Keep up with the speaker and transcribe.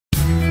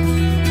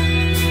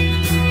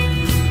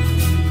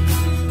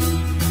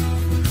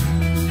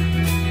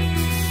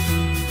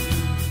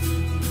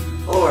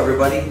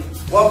everybody,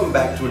 welcome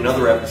back to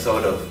another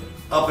episode of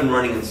Up and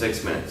Running in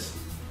 6 Minutes.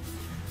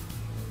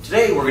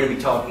 Today we're going to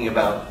be talking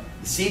about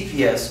the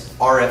CPS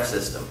RF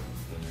system.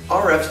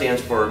 RF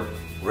stands for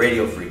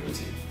radio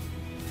frequency.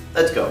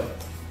 Let's go.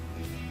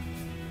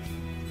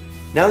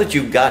 Now that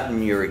you've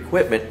gotten your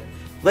equipment,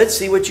 let's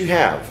see what you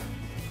have.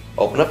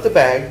 Open up the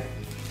bag.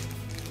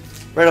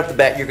 Right off the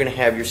bat you're going to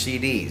have your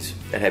CDs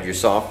that have your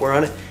software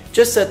on it.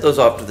 Just set those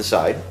off to the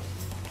side.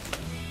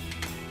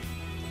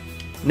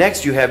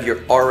 Next you have your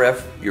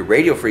RF, your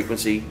radio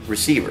frequency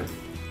receiver.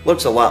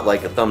 Looks a lot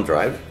like a thumb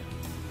drive.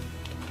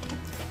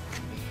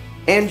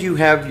 And you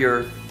have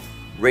your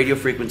radio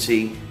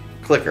frequency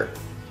clicker.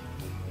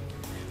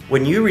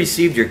 When you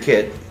received your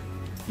kit,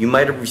 you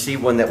might have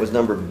received one that was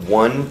numbered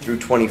 1 through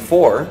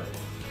 24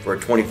 for a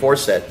 24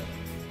 set.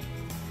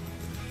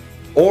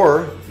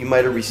 Or you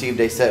might have received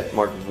a set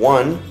marked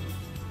 1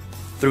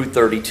 through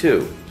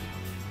 32.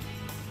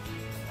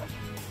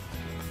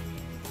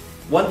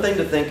 One thing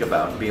to think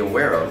about and be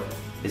aware of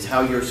is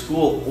how your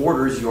school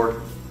orders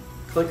your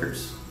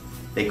clickers.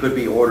 They could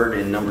be ordered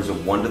in numbers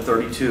of 1 to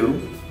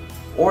 32,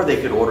 or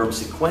they could order them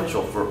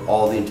sequential for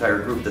all the entire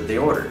group that they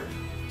ordered.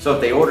 So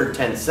if they ordered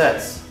 10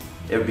 sets,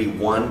 it would be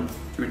 1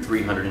 through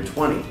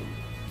 320.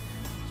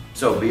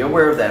 So be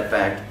aware of that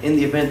fact in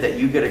the event that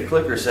you get a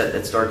clicker set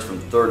that starts from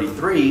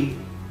 33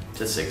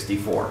 to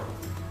 64.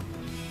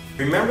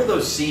 Remember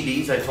those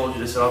CDs I told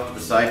you to set off to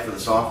the side for the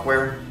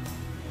software?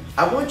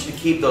 I want you to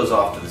keep those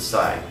off to the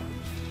side.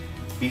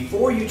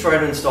 Before you try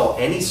to install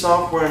any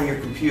software on your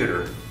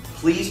computer,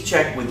 please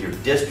check with your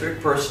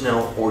district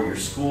personnel or your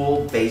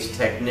school-based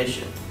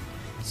technician.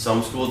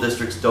 Some school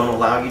districts don't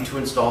allow you to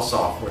install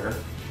software,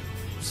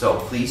 so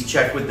please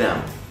check with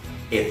them.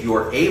 If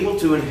you're able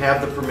to and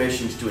have the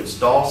permissions to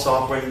install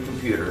software on your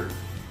computer,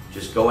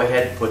 just go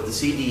ahead and put the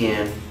CD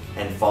in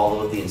and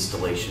follow the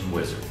installation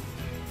wizard.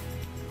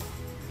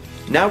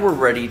 Now we're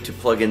ready to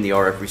plug in the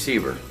RF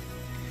receiver.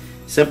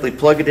 Simply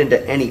plug it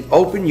into any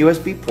open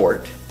USB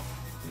port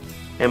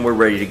and we're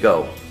ready to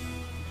go.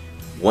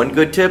 One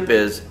good tip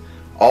is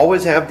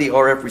always have the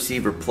RF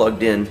receiver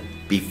plugged in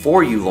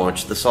before you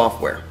launch the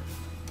software.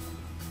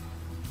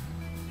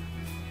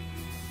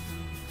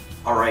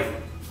 Alright,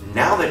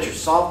 now that your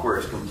software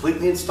is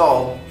completely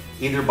installed,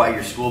 either by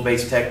your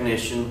school-based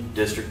technician,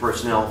 district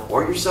personnel,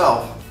 or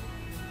yourself,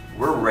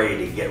 we're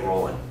ready to get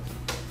rolling.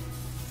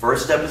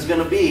 First step is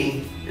going to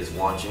be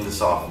launching the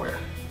software.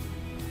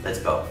 Let's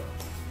go.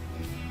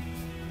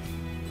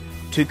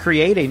 To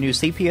create a new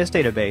CPS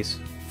database,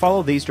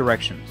 follow these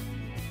directions.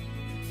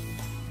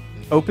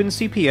 Open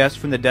CPS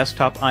from the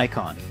desktop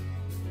icon.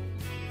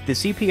 The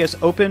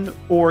CPS Open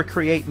or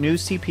Create New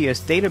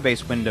CPS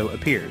Database window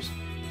appears.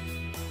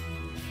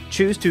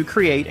 Choose to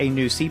create a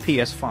new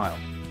CPS file.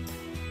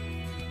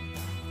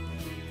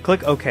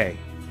 Click OK.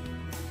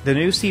 The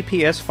new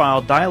CPS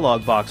file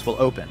dialog box will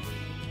open.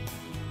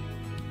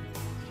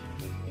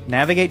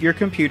 Navigate your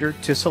computer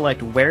to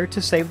select where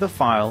to save the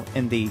file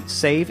in the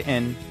Save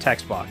In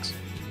text box.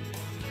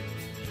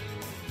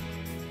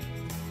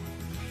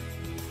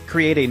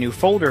 Create a new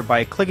folder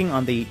by clicking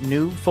on the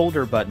New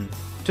Folder button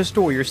to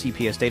store your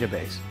CPS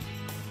database.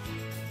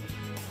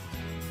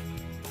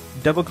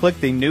 Double-click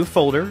the new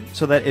folder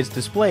so that it's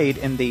displayed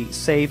in the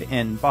Save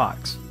In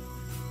box.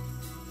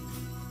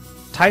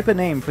 Type a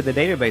name for the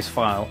database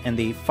file in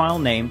the File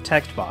Name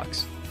text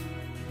box.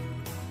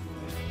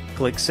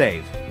 Click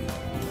Save.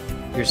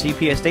 Your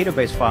CPS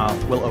database file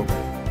will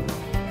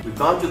open. We've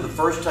gone through the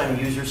first time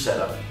user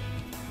setup.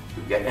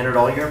 We've entered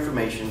all your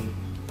information.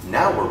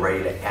 Now we're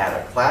ready to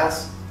add a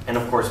class and,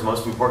 of course,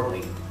 most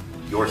importantly,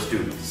 your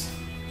students.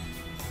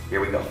 Here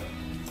we go.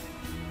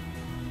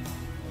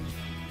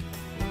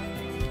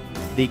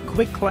 The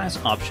Quick Class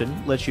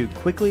option lets you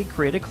quickly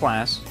create a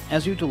class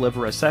as you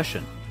deliver a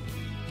session.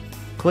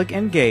 Click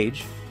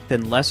Engage,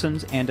 then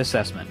Lessons and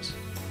Assessments.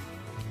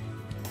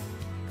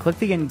 Click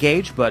the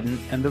Engage button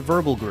in the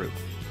Verbal group.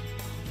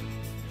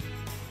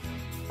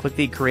 Click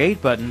the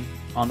Create button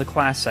on the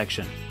Class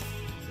section.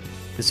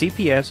 The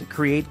CPS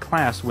Create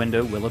Class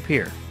window will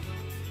appear.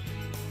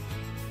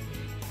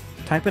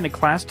 Type in a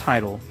class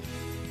title,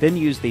 then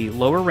use the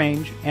lower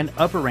range and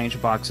upper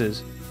range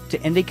boxes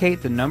to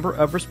indicate the number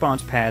of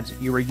response pads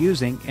you are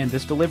using in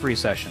this delivery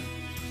session,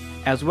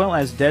 as well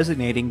as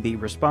designating the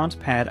response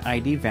pad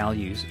ID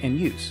values in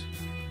use.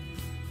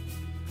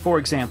 For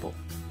example,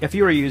 if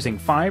you are using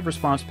 5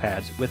 response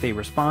pads with a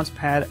response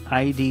pad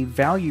ID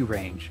value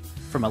range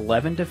from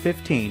 11 to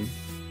 15,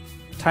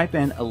 type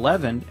in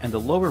 11 in the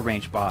lower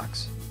range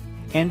box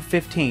and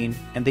 15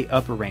 in the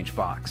upper range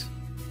box.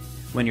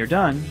 When you're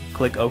done,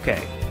 click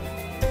OK.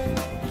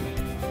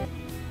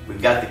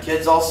 We've got the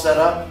kids all set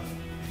up.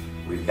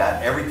 We've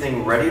got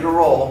everything ready to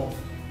roll.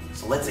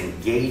 So let's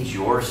engage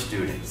your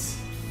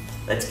students.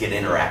 Let's get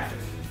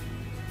interactive.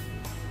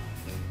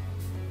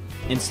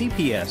 In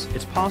CPS,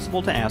 it's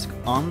possible to ask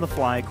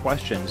on-the-fly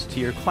questions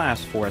to your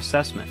class for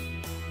assessment.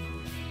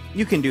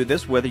 You can do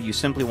this whether you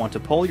simply want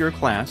to poll your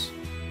class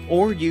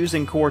or use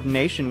in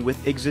coordination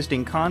with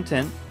existing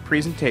content,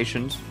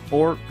 presentations,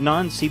 or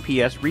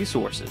non-CPS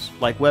resources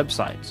like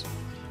websites.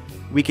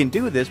 We can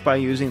do this by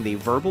using the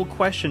verbal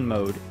question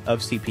mode of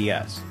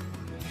CPS.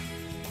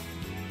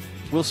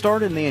 We'll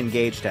start in the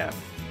Engage tab.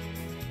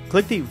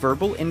 Click the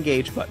Verbal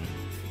Engage button.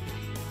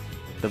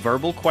 The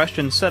Verbal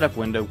Question Setup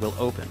window will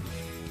open.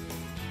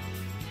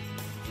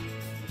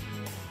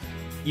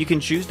 You can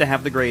choose to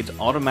have the grades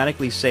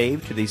automatically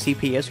saved to the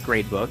CPS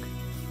gradebook,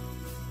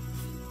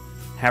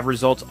 have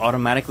results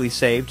automatically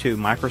saved to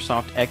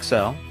Microsoft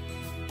Excel,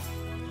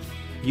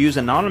 use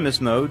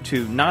anonymous mode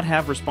to not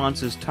have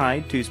responses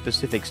tied to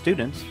specific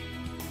students,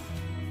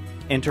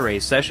 enter a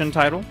session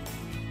title,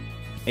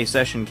 a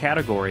session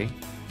category,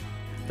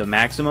 the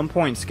maximum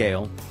point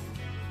scale,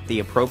 the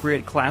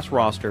appropriate class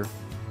roster,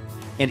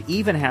 and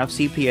even have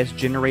CPS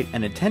generate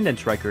an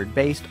attendance record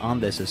based on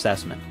this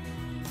assessment.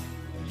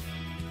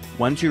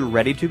 Once you're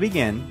ready to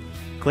begin,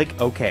 click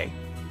OK.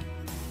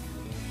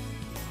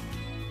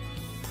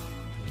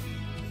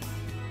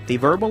 The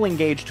Verbal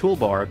Engage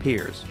toolbar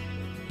appears.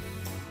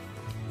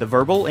 The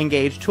Verbal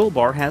Engage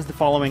toolbar has the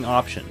following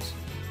options.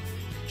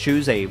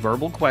 Choose a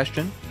verbal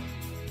question,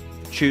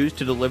 choose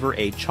to deliver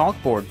a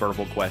chalkboard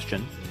verbal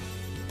question,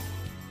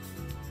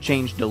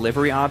 change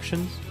delivery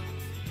options,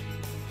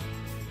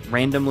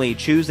 randomly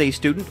choose a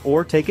student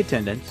or take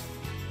attendance,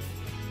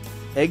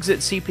 exit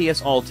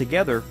CPS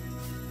altogether,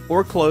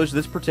 or close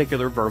this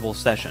particular verbal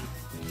session.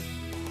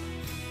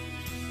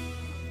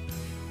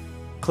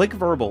 Click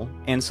Verbal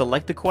and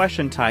select the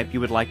question type you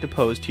would like to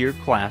pose to your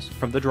class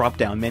from the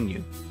drop-down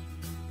menu.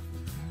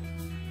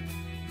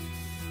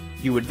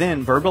 You would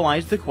then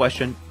verbalize the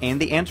question and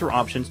the answer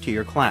options to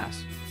your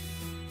class.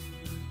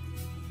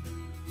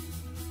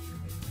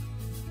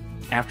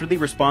 After the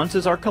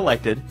responses are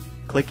collected,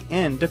 click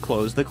End to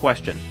close the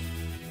question.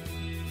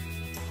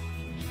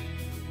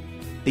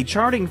 The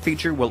charting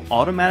feature will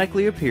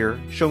automatically appear,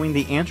 showing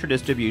the answer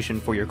distribution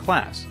for your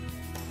class.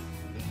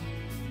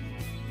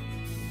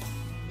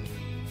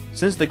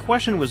 Since the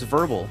question was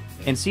verbal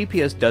and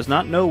CPS does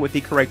not know what the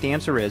correct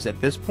answer is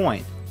at this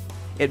point,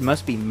 it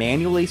must be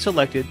manually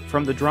selected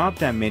from the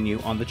drop-down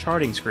menu on the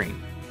charting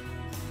screen.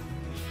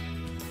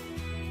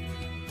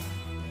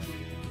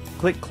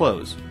 Click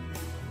Close.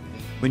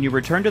 When you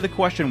return to the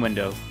question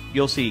window,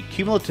 you'll see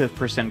cumulative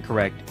 %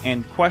 correct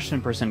and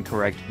question %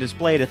 correct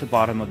displayed at the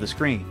bottom of the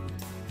screen.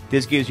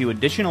 This gives you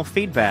additional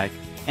feedback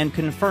and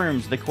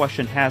confirms the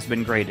question has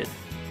been graded.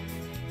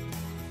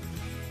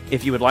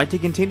 If you would like to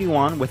continue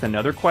on with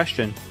another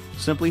question,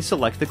 simply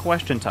select the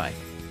question type.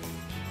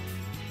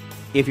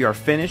 If you are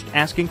finished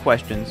asking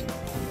questions,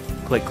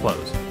 click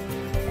Close.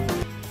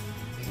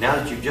 Now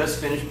that you've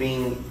just finished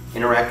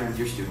interacting with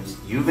your students,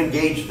 you've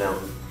engaged them,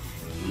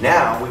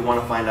 now we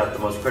want to find out the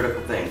most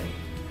critical thing.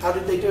 How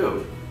did they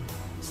do?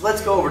 So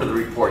let's go over to the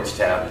Reports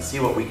tab and see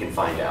what we can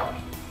find out.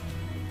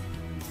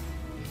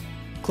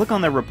 Click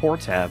on the Report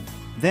tab,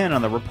 then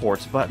on the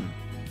Reports button.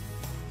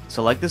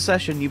 Select the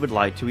session you would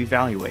like to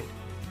evaluate.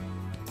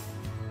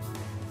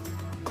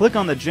 Click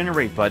on the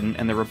Generate button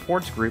in the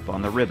Reports group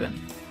on the ribbon.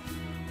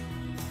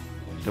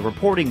 The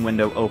reporting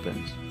window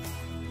opens.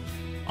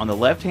 On the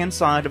left-hand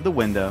side of the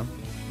window,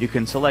 you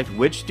can select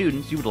which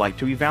students you would like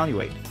to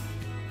evaluate.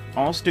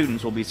 All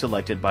students will be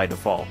selected by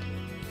default.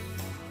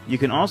 You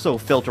can also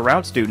filter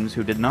out students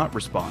who did not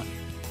respond.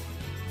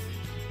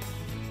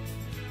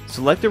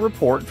 Select a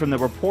report from the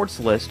reports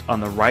list on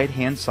the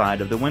right-hand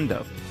side of the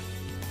window.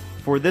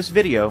 For this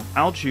video,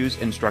 I'll choose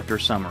Instructor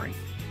Summary.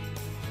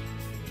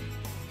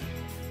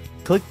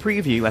 Click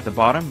Preview at the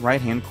bottom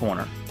right-hand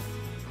corner.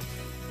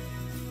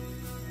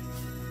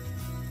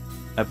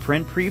 A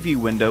print preview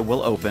window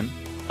will open,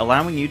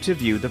 allowing you to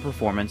view the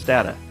performance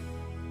data.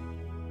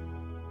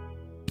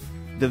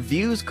 The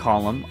Views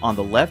column on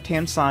the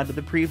left-hand side of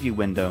the preview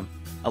window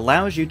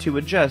allows you to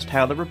adjust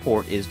how the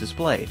report is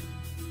displayed.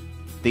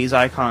 These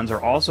icons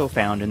are also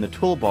found in the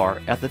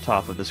toolbar at the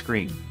top of the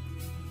screen.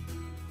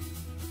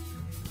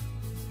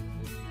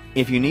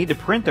 If you need to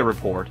print the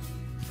report,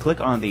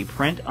 click on the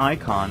Print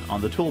icon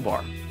on the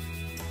toolbar.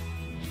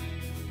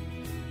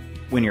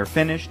 When you're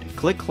finished,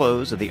 click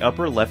Close at the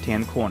upper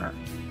left-hand corner.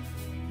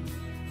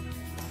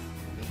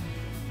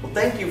 Well,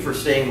 thank you for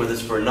staying with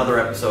us for another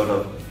episode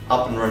of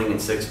Up and Running in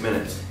 6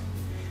 Minutes.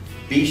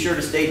 Be sure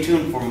to stay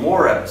tuned for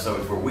more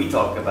episodes where we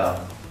talk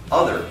about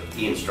other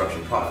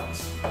e-instruction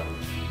products.